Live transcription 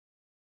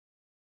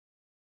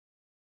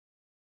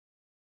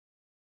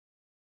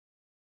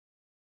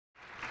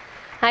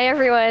Hi,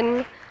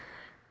 everyone.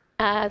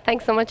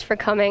 Thanks so much for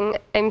coming.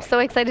 I'm so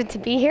excited to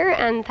be here,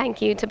 and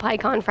thank you to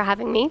PyCon for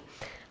having me.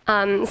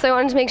 So I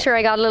wanted to make sure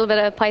I got a little bit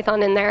of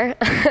Python in there.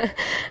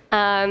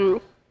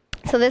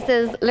 So this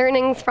is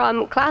learnings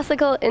from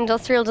classical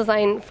industrial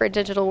design for a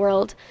digital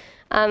world.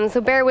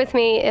 So bear with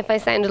me if I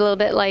sound a little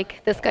bit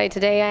like this guy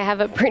today. I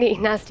have a pretty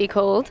nasty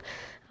cold.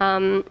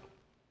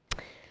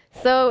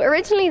 So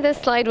originally this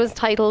slide was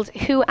titled,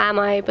 "Who am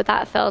I?" but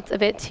that felt a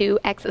bit too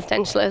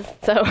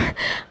existentialist. So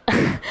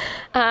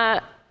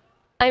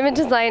I'm a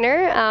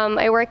designer.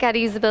 I work at a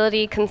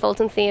usability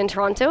consultancy in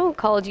Toronto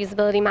called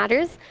Usability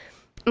Matters.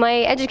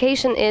 My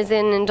education is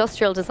in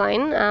industrial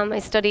design. I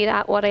studied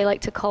at what I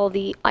like to call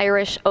the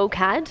Irish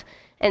OCAD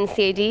and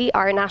CAD,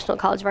 our National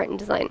College of Art and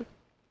Design.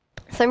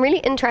 So I'm really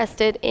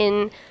interested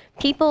in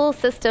people,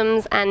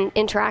 systems, and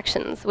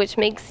interactions, which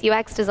makes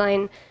UX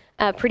design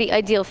a pretty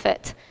ideal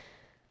fit.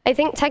 I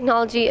think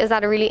technology is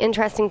at a really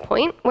interesting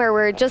point where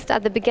we're just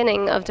at the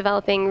beginning of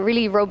developing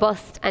really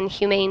robust and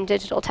humane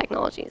digital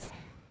technologies.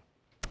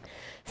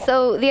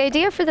 So the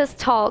idea for this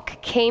talk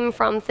came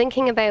from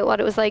thinking about what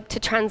it was like to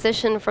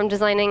transition from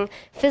designing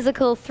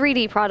physical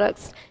 3D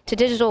products to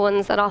digital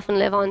ones that often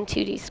live on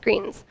 2D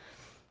screens.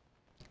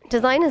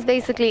 Design is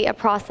basically a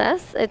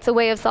process. It's a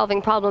way of solving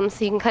problems,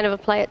 so you can kind of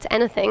apply it to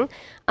anything.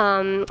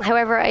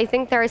 However, I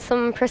think there are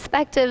some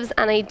perspectives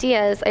and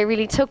ideas I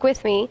really took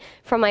with me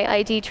from my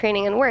ID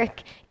training and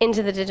work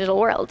into the digital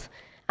world.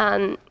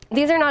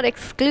 These are not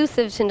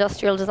exclusive to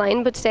industrial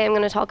design, but today I'm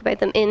going to talk about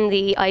them in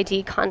the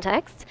ID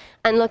context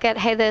and look at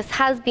how this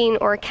has been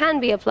or can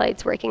be applied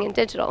to working in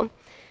digital.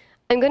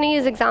 I'm going to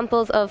use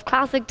examples of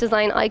classic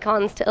design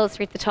icons to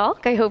illustrate the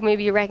talk. I hope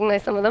maybe you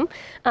recognize some of them.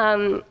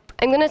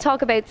 I'm going to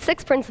talk about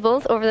 6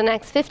 principles over the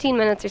next 15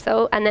 minutes or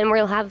so, and then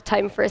we'll have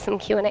time for some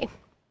Q&A.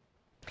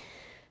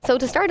 So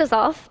to start us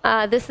off,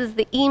 this is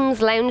the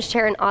Eames lounge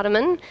chair and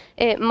ottoman.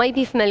 It might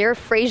be familiar.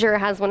 Fraser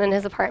has one in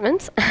his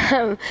apartment.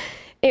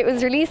 It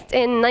was released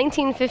in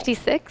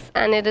 1956,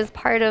 and it is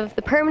part of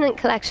the permanent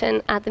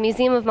collection at the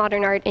Museum of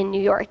Modern Art in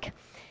New York.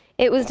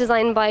 It was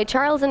designed by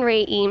Charles and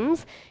Ray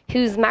Eames,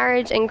 whose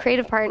marriage and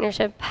creative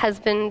partnership has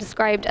been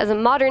described as a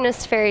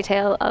modernist fairy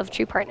tale of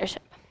true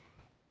partnership.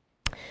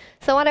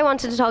 So what I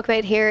wanted to talk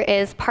about here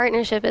is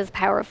partnership is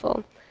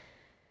powerful.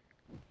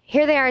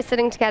 Here they are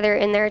sitting together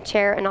in their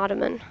chair and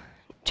ottoman.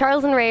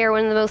 Charles and Ray are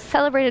one of the most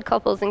celebrated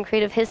couples in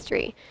creative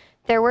history.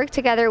 Their work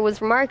together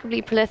was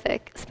remarkably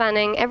prolific,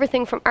 spanning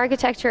everything from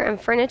architecture and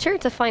furniture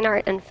to fine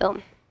art and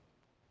film.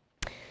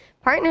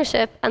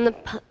 Partnership and the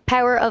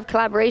power of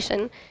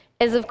collaboration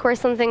is, of course,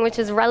 something which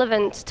is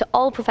relevant to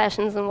all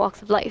professions and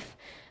walks of life.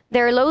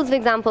 There are loads of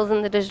examples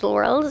in the digital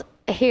world.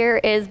 Here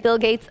is Bill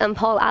Gates and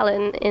Paul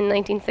Allen in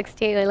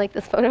 1968. I like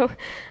this photo.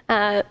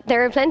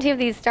 There are plenty of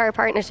these star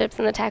partnerships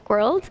in the tech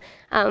world.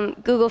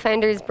 Google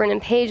founders Brin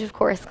and Page, of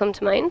course, come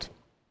to mind.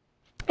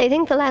 I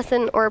think the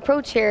lesson or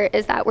approach here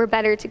is that we're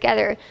better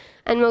together,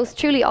 and most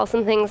truly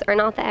awesome things are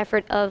not the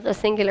effort of a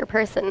singular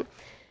person.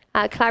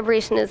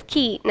 Collaboration is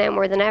key now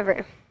more than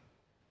ever.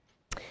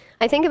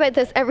 I think about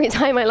this every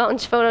time I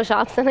launch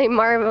Photoshops, and I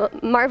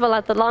marvel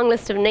at the long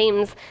list of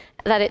names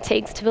that it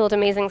takes to build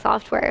amazing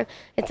software.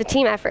 It's a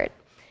team effort.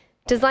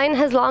 Design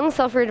has long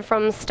suffered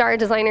from star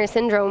designer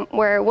syndrome,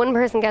 where one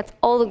person gets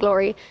all the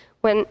glory,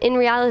 when in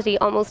reality,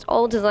 almost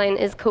all design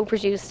is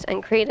co-produced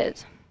and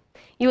created.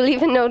 You will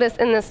even notice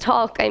in this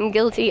talk, I'm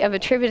guilty of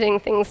attributing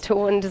things to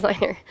one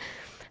designer.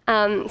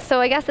 So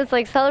I guess it's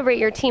like celebrate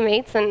your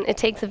teammates, and it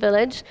takes a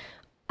village.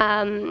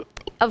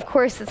 Of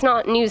course, it's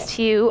not news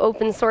to you.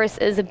 Open source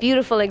is a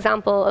beautiful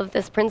example of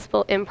this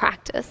principle in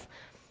practice.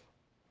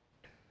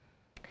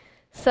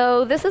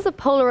 So this is a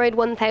Polaroid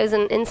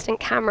 1000 instant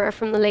camera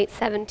from the late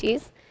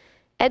 70s.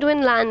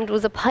 Edwin Land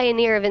was a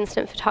pioneer of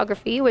instant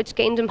photography, which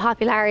gained in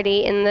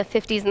popularity in the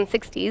 50s and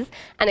 60s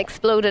and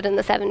exploded in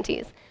the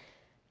 70s.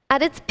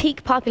 At its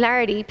peak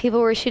popularity,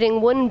 people were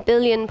shooting 1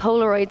 billion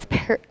Polaroids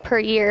per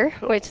year,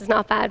 which is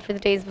not bad for the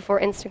days before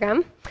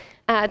Instagram.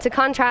 To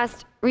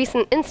contrast,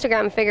 recent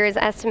Instagram figures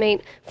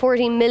estimate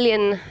 40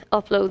 million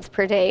uploads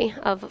per day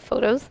of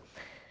photos.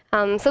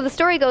 So the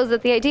story goes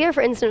that the idea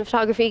for instant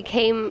photography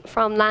came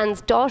from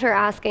Land's daughter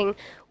asking,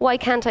 "Why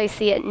can't I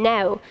see it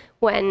now?"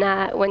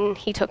 when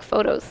he took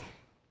photos.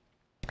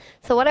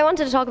 So what I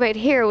wanted to talk about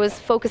here was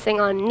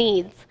focusing on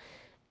needs.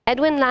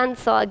 Edwin Land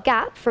saw a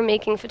gap for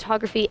making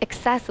photography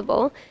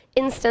accessible,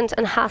 instant,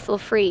 and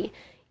hassle-free,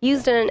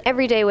 used in an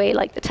everyday way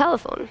like the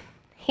telephone.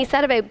 He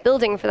set about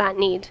building for that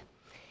need.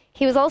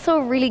 He was also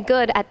really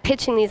good at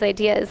pitching these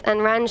ideas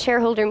and ran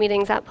shareholder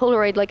meetings at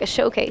Polaroid like a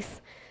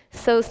showcase.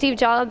 So Steve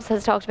Jobs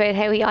has talked about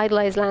how he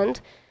idolized Land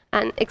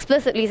and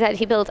explicitly said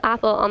he built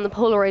Apple on the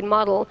Polaroid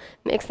model,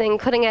 mixing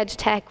cutting-edge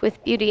tech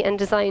with beauty and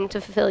design to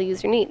fulfill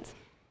user needs.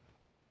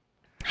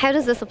 How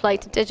does this apply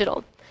to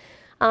digital?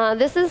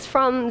 This is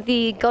from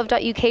the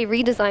gov.uk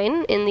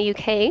redesign in the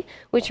UK,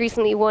 which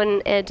recently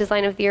won a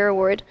Design of the Year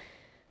award.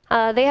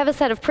 They have a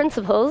set of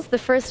principles, the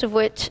first of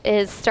which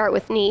is start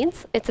with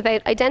needs. It's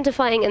about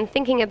identifying and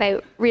thinking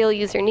about real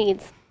user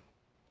needs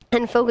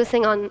and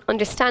focusing on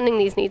understanding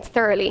these needs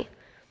thoroughly.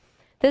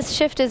 This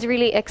shift is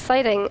really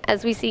exciting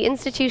as we see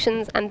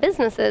institutions and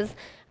businesses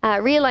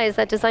realize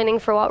that designing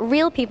for what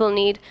real people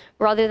need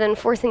rather than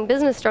forcing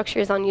business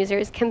structures on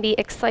users can be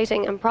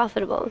exciting and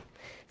profitable.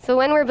 So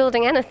when we're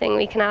building anything,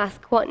 we can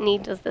ask, what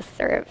need does this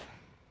serve?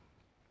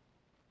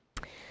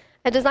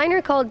 A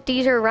designer called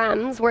Dieter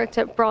Rams worked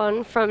at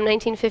Braun from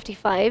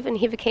 1955, and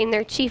he became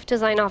their chief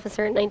design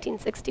officer in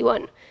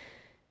 1961.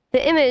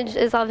 The image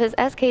is of his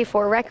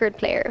SK4 record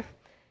player.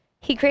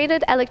 He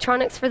created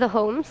electronics for the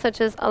home, such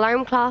as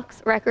alarm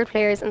clocks, record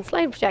players, and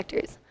slide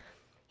projectors.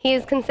 He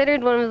is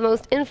considered one of the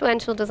most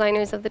influential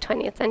designers of the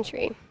 20th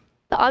century.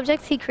 The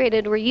objects he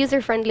created were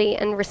user-friendly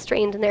and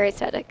restrained in their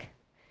aesthetic.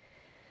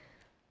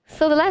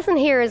 So the lesson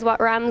here is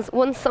what Rams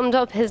once summed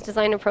up his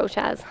design approach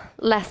as: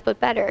 less but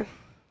better.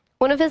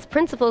 One of his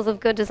principles of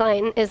good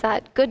design is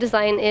that good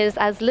design is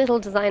as little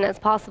design as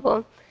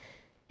possible.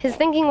 His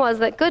thinking was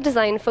that good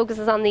design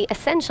focuses on the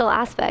essential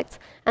aspects,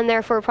 and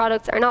therefore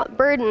products are not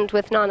burdened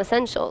with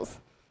non-essentials.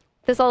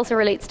 This also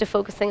relates to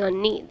focusing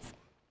on needs.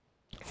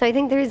 So I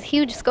think there is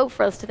huge scope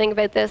for us to think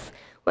about this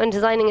when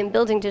designing and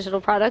building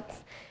digital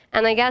products,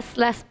 and I guess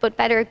less but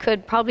better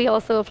could probably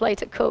also apply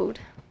to code.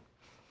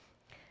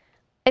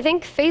 I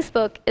think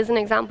Facebook is an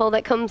example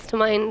that comes to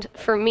mind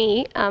for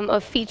me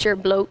of feature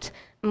bloat,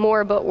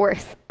 more but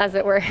worse, as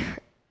it were.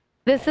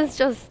 This is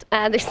just,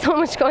 there's so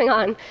much going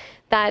on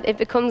that it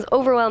becomes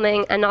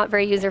overwhelming and not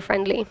very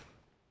user-friendly.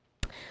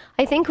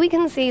 I think we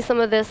can see some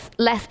of this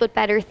less but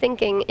better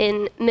thinking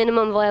in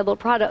minimum viable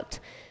product,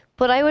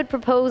 but I would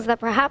propose that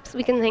perhaps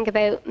we can think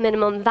about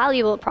minimum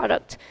valuable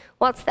product.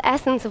 What's the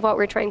essence of what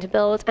we're trying to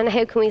build, and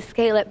how can we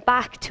scale it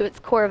back to its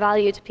core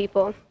value to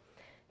people?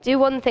 Do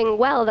one thing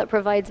well that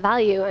provides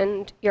value,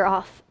 and you're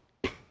off.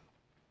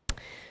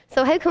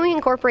 So how can we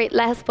incorporate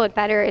less but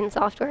better in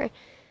software?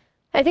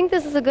 I think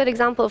this is a good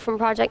example from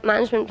project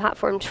management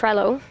platform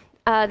Trello.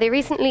 They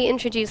recently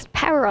introduced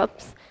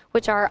power-ups,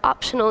 which are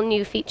optional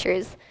new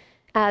features.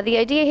 The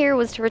idea here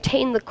was to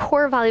retain the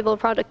core valuable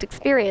product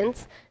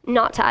experience,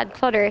 not to add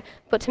clutter,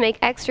 but to make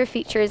extra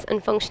features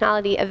and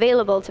functionality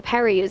available to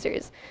power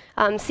users.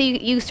 So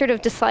you sort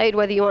of decide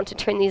whether you want to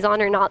turn these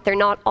on or not. They're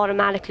not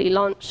automatically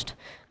launched.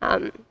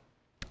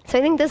 So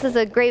I think this is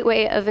a great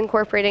way of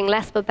incorporating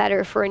less but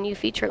better for a new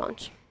feature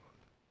launch.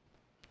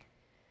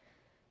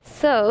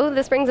 So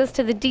this brings us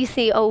to the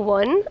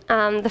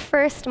DC01, the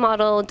first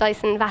model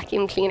Dyson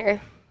vacuum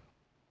cleaner.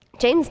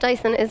 James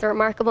Dyson is a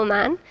remarkable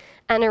man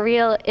and a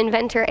real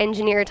inventor,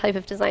 engineer type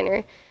of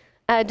designer.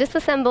 A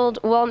disassembled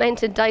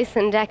wall-mounted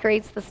Dyson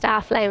decorates the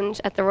staff lounge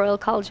at the Royal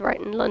College of Art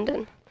in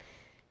London.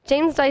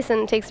 James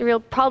Dyson takes a real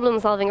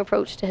problem-solving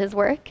approach to his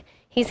work.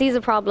 He sees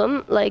a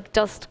problem, like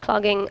dust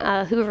clogging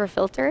a Hoover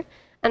filter,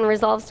 and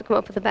resolves to come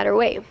up with a better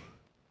way.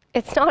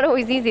 It's not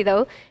always easy,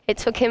 though. It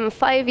took him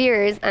 5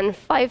 years and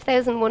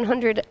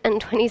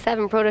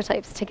 5,127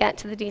 prototypes to get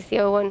to the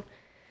DC01.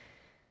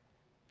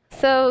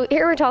 So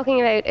here we're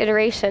talking about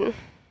iteration,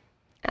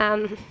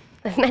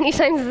 as many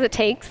times as it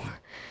takes.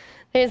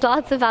 There's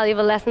lots of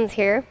valuable lessons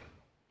here.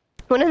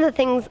 One of the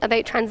things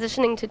about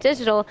transitioning to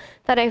digital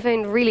that I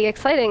found really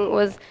exciting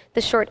was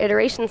the short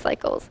iteration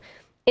cycles.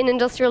 In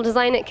industrial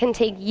design, it can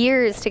take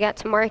years to get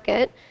to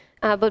market,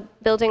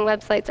 but building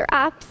websites or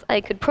apps, I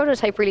could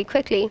prototype really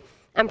quickly,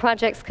 and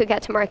projects could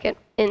get to market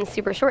in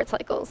super short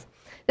cycles.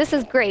 This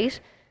is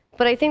great,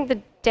 but I think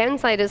the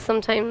downside is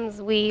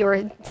sometimes we,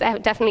 or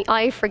definitely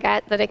I,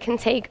 forget that it can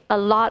take a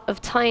lot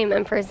of time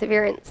and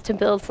perseverance to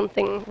build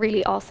something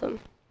really awesome.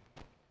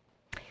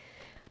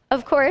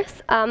 Of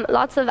course,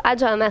 lots of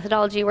agile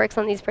methodology works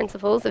on these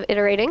principles of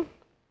iterating,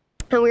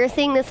 and we're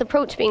seeing this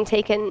approach being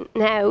taken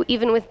now,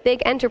 even with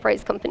big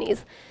enterprise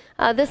companies.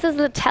 This is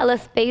the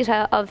TELUS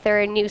beta of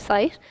their new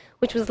site,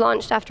 which was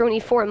launched after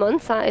only 4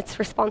 months. It's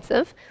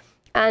responsive.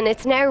 And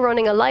it's now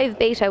running a live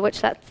beta,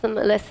 which lets them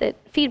elicit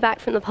feedback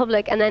from the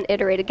public and then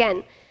iterate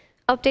again.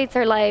 Updates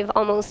are live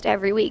almost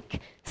every week.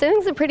 So I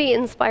think it's a pretty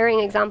inspiring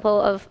example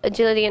of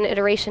agility and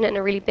iteration in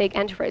a really big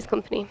enterprise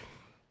company.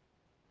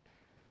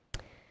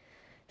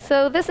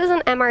 So this is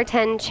an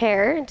MR10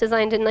 chair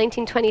designed in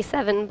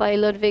 1927 by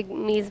Ludwig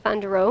Mies van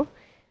der Rohe.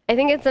 I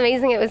think it's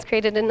amazing it was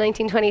created in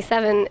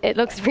 1927. It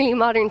looks really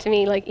modern to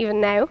me, like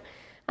even now.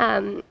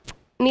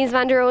 Mies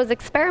van der Rohe was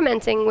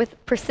experimenting with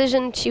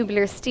precision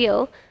tubular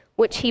steel,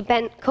 which he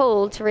bent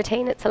cold to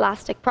retain its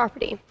elastic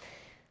property.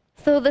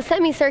 So the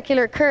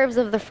semicircular curves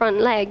of the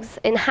front legs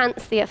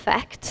enhance the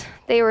effect.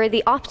 They were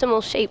the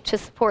optimal shape to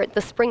support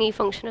the springy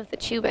function of the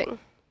tubing.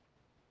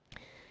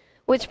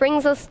 Which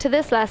brings us to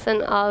this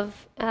lesson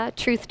of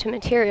truth to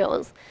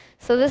materials.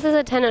 So this is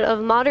a tenet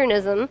of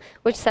modernism,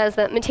 which says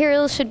that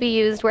materials should be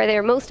used where they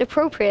are most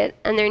appropriate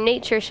and their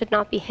nature should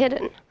not be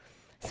hidden.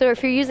 So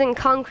if you're using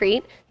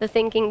concrete, the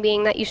thinking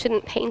being that you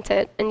shouldn't paint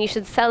it and you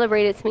should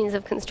celebrate its means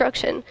of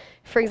construction.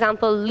 For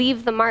example,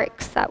 leave the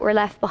marks that were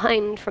left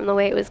behind from the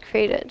way it was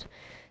created.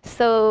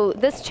 So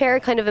this chair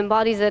kind of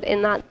embodies it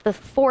in that the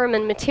form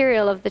and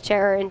material of the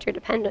chair are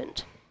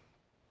interdependent.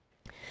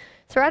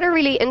 So we're at a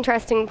really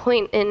interesting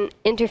point in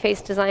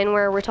interface design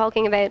where we're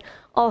talking about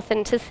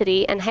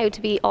authenticity and how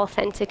to be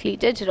authentically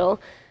digital.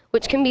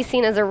 which can be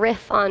seen as a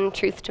riff on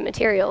truth to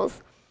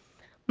materials.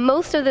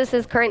 Most of this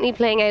is currently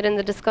playing out in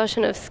the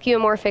discussion of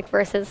skeuomorphic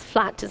versus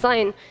flat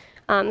design.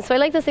 So I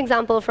like this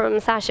example from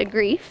Sasha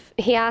Grief.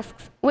 He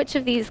asks, which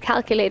of these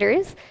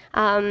calculators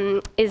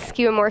is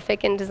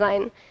skeuomorphic in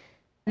design?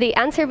 The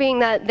answer being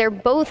that they're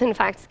both, in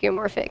fact,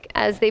 skeuomorphic,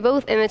 as they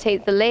both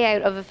imitate the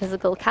layout of a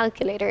physical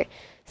calculator.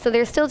 So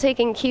they're still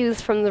taking cues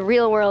from the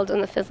real world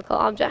and the physical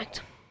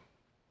object.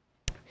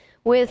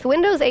 With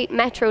Windows 8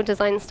 Metro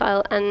design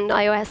style and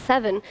iOS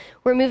 7,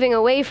 we're moving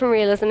away from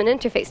realism in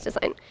interface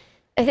design.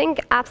 I think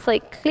apps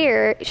like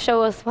Clear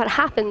show us what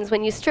happens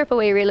when you strip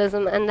away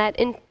realism and let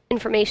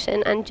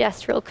information and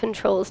gestural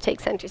controls take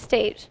center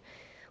stage.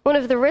 One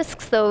of the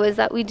risks, though, is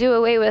that we do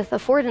away with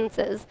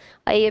affordances,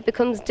 i.e. it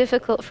becomes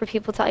difficult for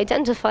people to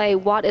identify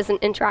what is an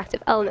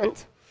interactive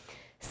element.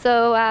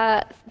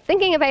 So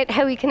thinking about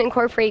how we can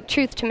incorporate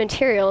truth to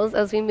materials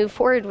as we move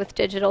forward with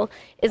digital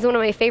is one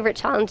of my favorite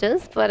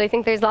challenges, but I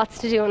think there's lots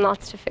to do and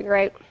lots to figure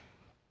out.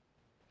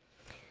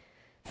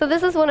 So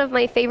this is one of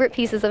my favorite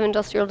pieces of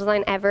industrial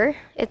design ever.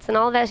 It's an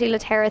Olivetti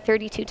Latera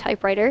 32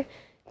 typewriter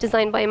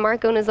designed by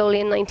Marco Nizzoli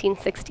in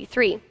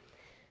 1963.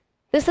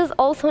 This is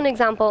also an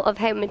example of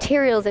how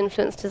materials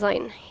influence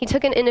design. He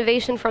took an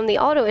innovation from the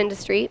auto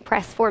industry,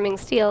 press forming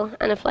steel,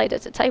 and applied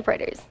it to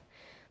typewriters.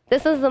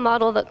 This is the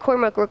model that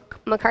Cormac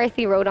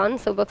McCarthy wrote on,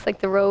 so books like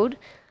The Road,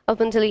 up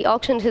until he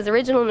auctioned his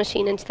original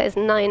machine in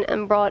 2009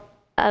 and bought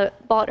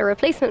a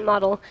replacement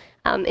model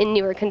in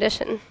newer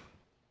condition.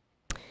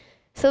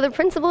 So the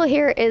principle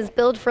here is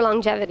build for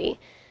longevity.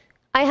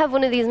 I have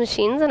one of these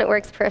machines and it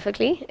works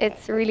perfectly.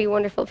 It's a really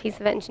wonderful piece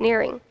of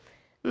engineering.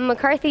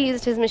 McCarthy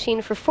used his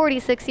machine for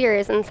 46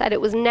 years and said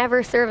it was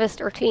never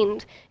serviced or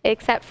cleaned,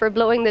 except for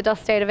blowing the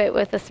dust out of it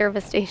with a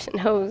service station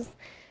hose.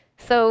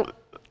 So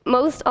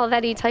most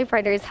Olivetti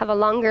typewriters have a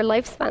longer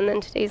lifespan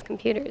than today's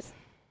computers.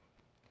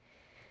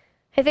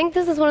 I think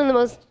this is one of the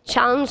most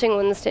challenging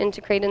ones to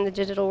integrate in the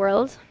digital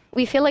world.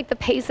 We feel like the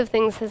pace of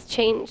things has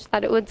changed,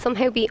 that it would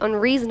somehow be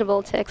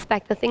unreasonable to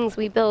expect the things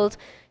we build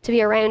to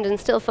be around and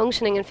still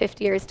functioning in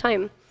 50 years'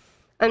 time.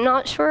 I'm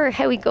not sure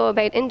how we go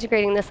about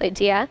integrating this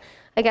idea.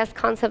 I guess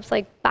concepts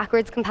like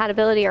backwards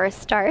compatibility are a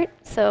start,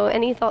 so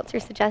any thoughts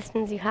or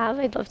suggestions you have,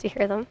 I'd love to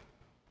hear them.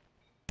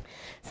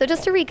 So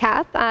just to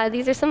recap,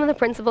 these are some of the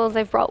principles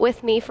I've brought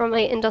with me from my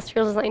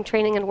industrial design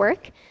training and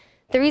work.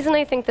 The reason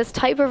I think this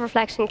type of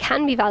reflection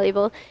can be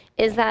valuable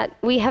is that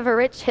we have a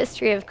rich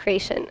history of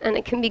creation, and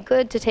it can be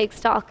good to take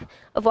stock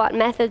of what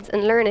methods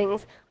and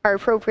learnings are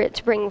appropriate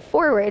to bring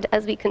forward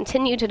as we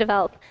continue to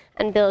develop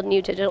and build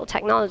new digital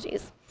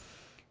technologies.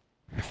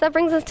 So that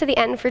brings us to the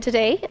end for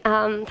today.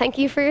 Thank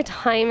you for your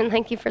time and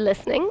thank you for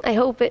listening. I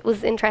hope it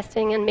was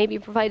interesting and maybe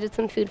provided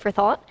some food for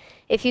thought.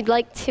 If you'd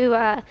like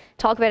to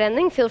talk about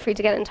anything, feel free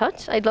to get in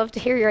touch. I'd love to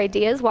hear your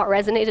ideas, what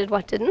resonated,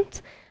 what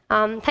didn't.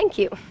 Thank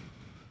you.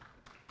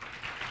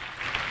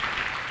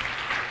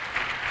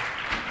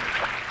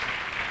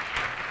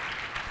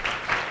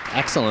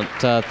 Excellent.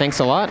 Thanks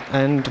a lot.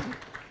 And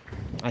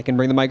I can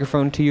bring the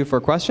microphone to you for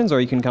questions, or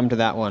you can come to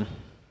that one.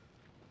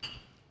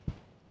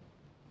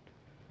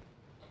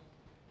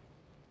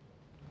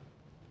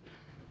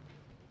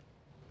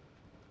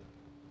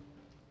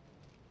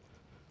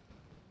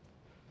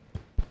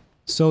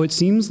 So it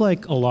seems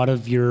like a lot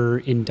of your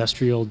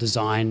industrial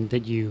design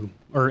that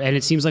and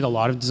it seems like a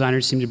lot of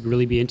designers seem to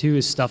really be into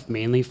is stuff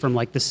mainly from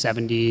like the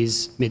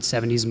 70s,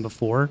 mid-70s and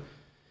before.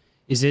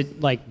 Is it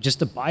like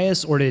just a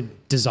bias, or did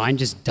design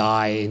just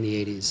die in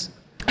the 80s?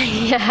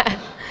 Yeah.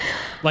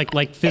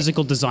 Like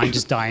physical design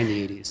just die in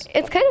the 80s?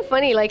 It's kind of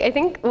funny. Like, I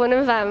think one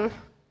of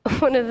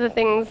the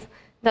things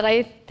that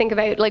I think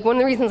about, like, one of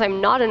the reasons I'm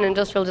not an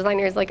industrial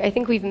designer is, like, I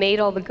think we've made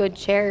all the good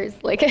chairs.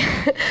 Like,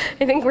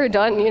 I think we're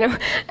done, you know.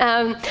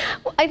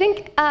 I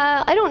think,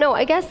 I don't know,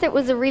 I guess it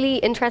was a really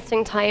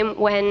interesting time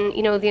when,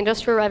 you know, the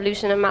Industrial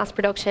Revolution and mass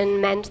production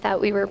meant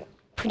that we were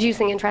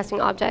producing interesting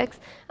objects.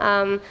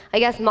 I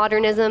guess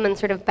modernism and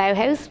sort of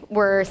Bauhaus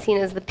were seen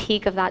as the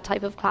peak of that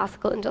type of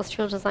classical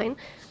industrial design.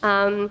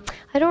 I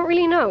don't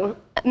really know.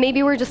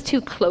 Maybe we're just too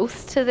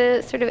close to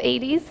the sort of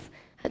 80s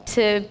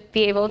to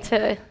be able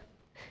to,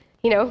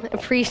 you know,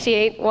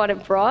 appreciate what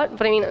it brought.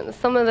 But I mean,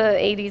 some of the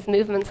 80s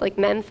movements like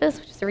Memphis,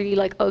 which is a really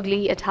like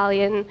ugly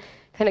Italian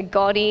kind of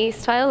gaudy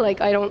style,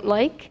 like I don't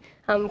like,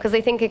 because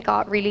I think it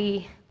got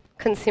really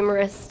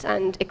consumerist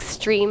and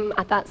extreme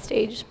at that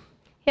stage.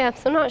 Yeah,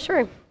 so I'm not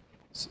sure.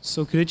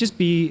 So could it just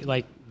be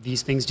like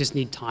these things just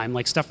need time?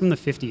 Like stuff from the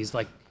 50s,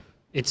 like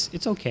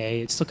it's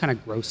okay, it's still kind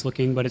of gross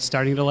looking, but it's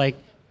starting to like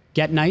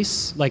get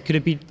nice. Like could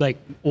it be like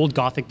old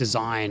Gothic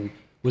design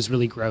was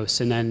really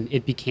gross and then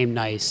it became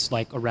nice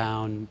like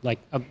around like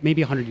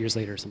maybe 100 years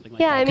later or something like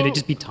that? I mean, could it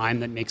just be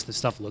time that makes the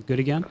stuff look good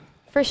again?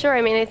 For sure.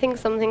 I mean, I think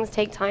some things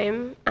take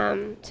time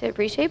to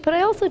appreciate, but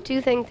I also do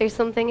think there's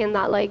something in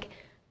that, like,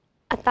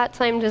 at that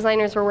time,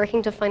 designers were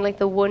working to find like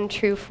the one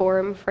true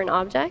form for an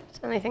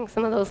object, and I think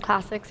some of those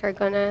classics are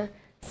gonna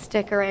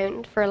stick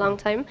around for a long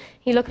time.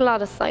 You look at a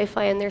lot of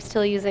sci-fi, and they're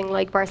still using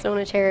like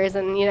Barcelona chairs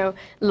and, you know,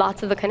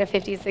 lots of the kind of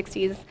 50s,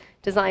 60s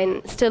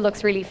design still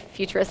looks really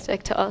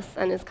futuristic to us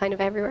and is kind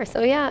of everywhere.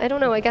 So yeah, I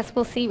don't know. I guess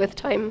we'll see with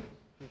time.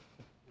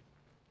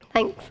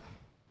 Thanks.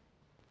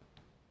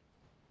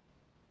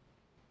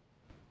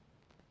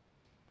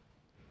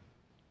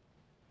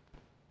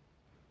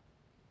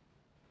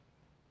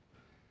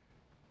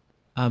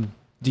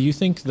 Do you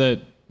think that,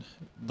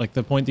 like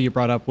the point that you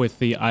brought up with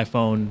the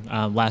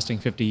iPhone lasting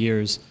 50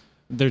 years,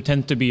 there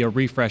tends to be a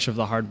refresh of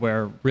the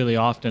hardware really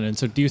often, and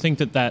so do you think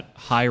that that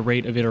high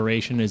rate of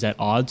iteration is at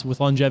odds with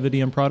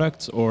longevity in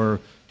products, or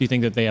do you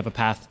think that they have a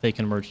path they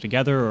can merge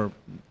together, or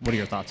what are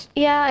your thoughts?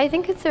 Yeah, I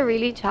think it's a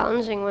really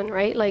challenging one,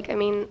 right? Like, I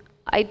mean,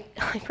 I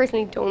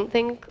personally don't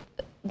think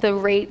the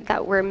rate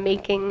that we're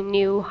making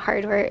new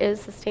hardware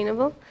is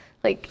sustainable.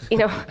 Like, you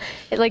know,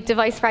 like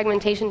device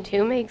fragmentation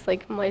too makes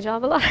like my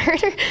job a lot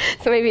harder.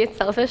 So maybe it's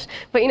selfish,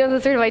 but you know,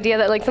 the sort of idea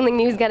that like something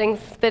new is getting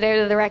spit out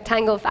of the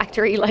rectangle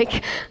factory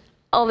like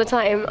all the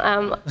time.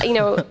 You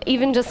know,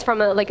 even just from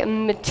a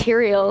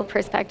material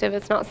perspective,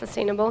 it's not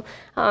sustainable.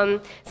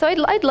 So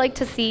I'd like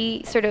to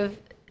see sort of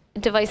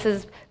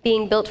devices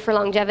being built for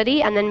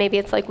longevity, and then maybe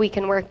it's like we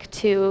can work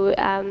to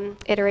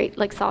iterate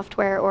like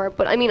software,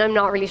 but I mean, I'm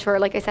not really sure.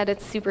 Like I said,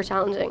 it's super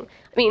challenging.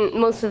 I mean,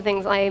 most of the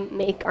things I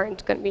make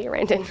aren't going to be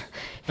around in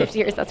 50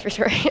 years, that's for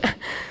sure.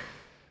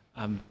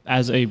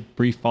 As a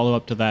brief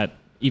follow-up to that,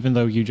 even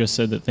though you just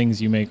said that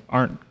things you make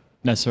aren't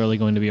necessarily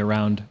going to be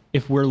around,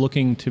 if we're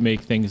looking to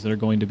make things that are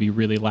going to be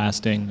really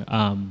lasting,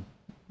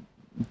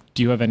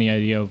 do you have any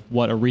idea of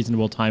what a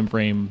reasonable time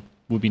frame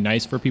would be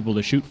nice for people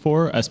to shoot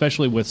for,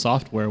 especially with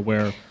software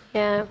where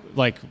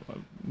like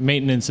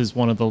maintenance is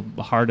one of the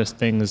hardest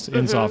things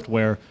in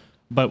software,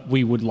 but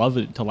we would love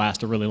it to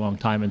last a really long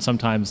time, and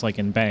sometimes like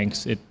in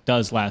banks it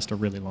does last a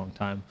really long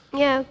time.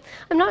 Yeah,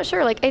 I'm not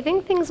sure. Like, I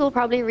think things will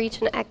probably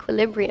reach an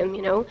equilibrium,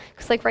 you know,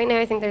 because like right now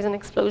I think there's an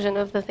explosion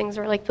of the things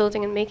we're like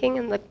building and making,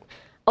 and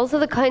also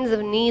the kinds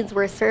of needs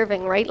we're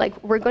serving, right?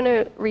 Like, we're going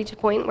to reach a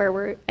point where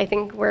we're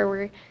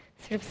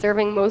sort of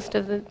serving most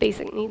of the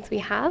basic needs we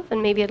have,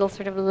 and maybe it'll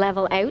sort of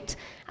level out.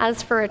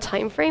 As for a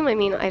time frame, I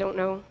mean, I don't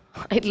know.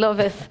 I'd love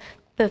if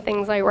the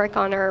things I work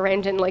on are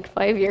around in like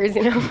 5 years,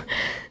 you know,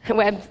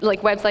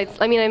 websites.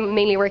 I mean, I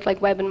mainly work like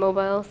web and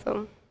mobile,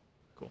 so.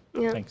 Cool.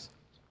 Yeah. Thanks.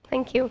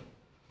 Thank you.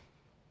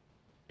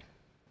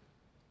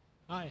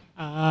 Hi.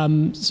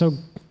 So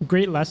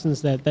great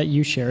lessons that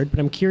you shared, but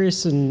I'm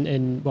curious,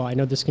 and well, I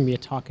know this can be a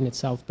talk in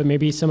itself, but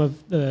maybe some of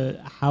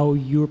how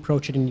you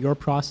approach it in your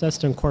process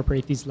to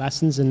incorporate these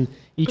lessons in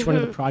each one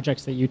of the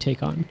projects that you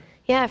take on.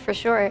 Yeah, for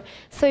sure.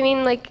 So I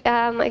mean, like,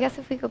 I guess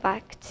if we go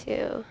back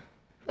to,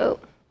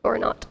 or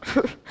not.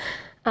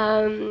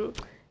 I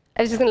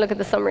was just gonna look at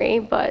the summary,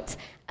 but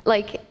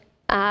like,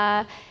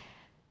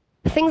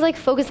 things like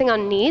focusing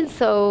on needs,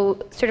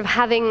 so sort of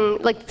having,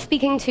 like,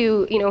 speaking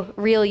to, you know,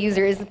 real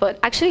users, but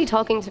actually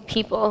talking to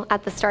people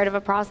at the start of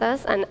a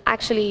process and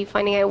actually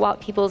finding out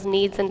what people's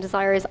needs and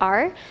desires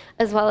are,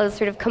 as well as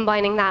sort of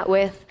combining that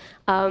with,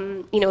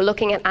 you know,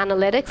 looking at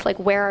analytics, like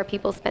where are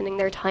people spending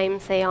their time,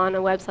 say, on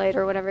a website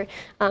or whatever,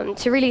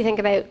 to really think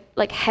about,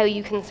 like, how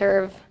you can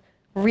serve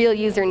real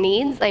user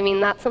needs. I mean,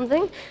 that's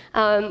something.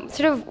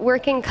 Sort of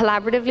working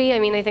collaboratively, I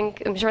mean,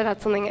 I'm sure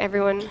that's something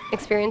everyone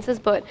experiences,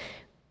 but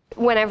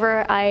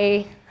whenever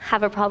I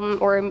have a problem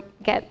or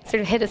get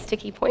sort of hit a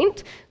sticky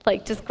point,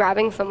 like just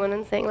grabbing someone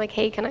and saying like,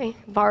 hey, can I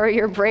borrow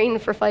your brain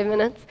for 5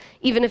 minutes?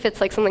 Even if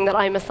it's like something that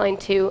I'm assigned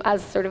to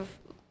as sort of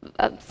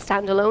a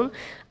standalone.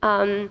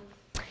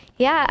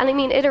 Yeah, and I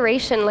mean,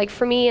 iteration, like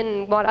for me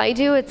and what I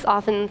do, it's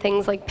often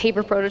things like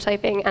paper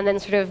prototyping and then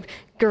sort of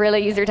guerrilla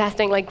user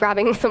testing, like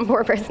grabbing some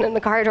poor person in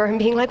the corridor and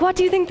being like, what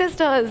do you think this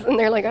does? And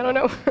they're like, I don't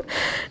know.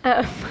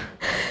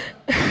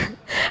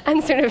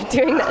 And sort of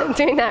doing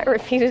that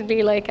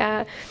repeatedly, like,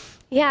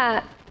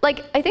 yeah,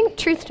 like I think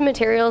truth to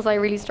materials I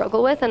really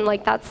struggle with, and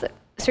like that's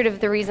sort of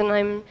the reason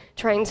I'm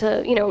trying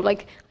to, you know,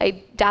 like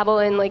I dabble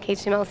in like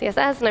HTML,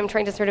 CSS, and I'm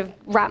trying to sort of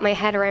wrap my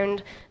head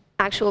around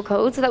actual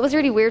code. So that was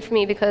really weird for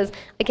me because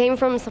I came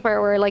from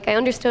somewhere where like I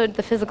understood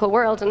the physical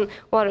world and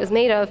what it was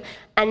made of,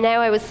 and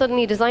now I was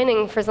suddenly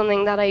designing for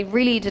something that I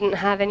really didn't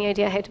have any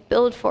idea how to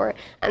build for.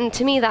 And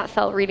to me that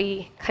felt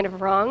really kind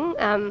of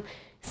wrong.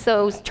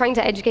 So trying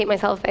to educate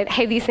myself about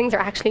how these things are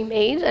actually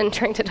made and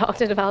trying to talk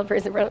to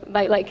developers about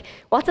like,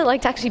 what's it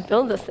like to actually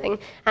build this thing,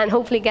 and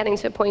hopefully getting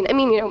to a point, I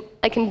mean, you know,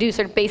 I can do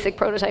sort of basic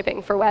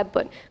prototyping for web,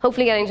 but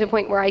hopefully getting to a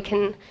point where I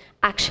can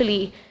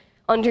actually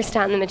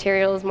understand the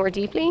materials more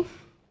deeply.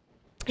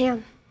 Yeah.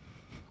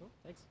 Cool,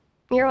 thanks.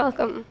 You're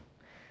welcome.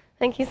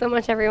 Thank you so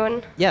much,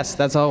 everyone. Yes,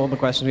 that's all the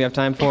questions we have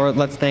time for.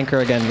 Let's thank her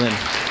again,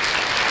 Linn.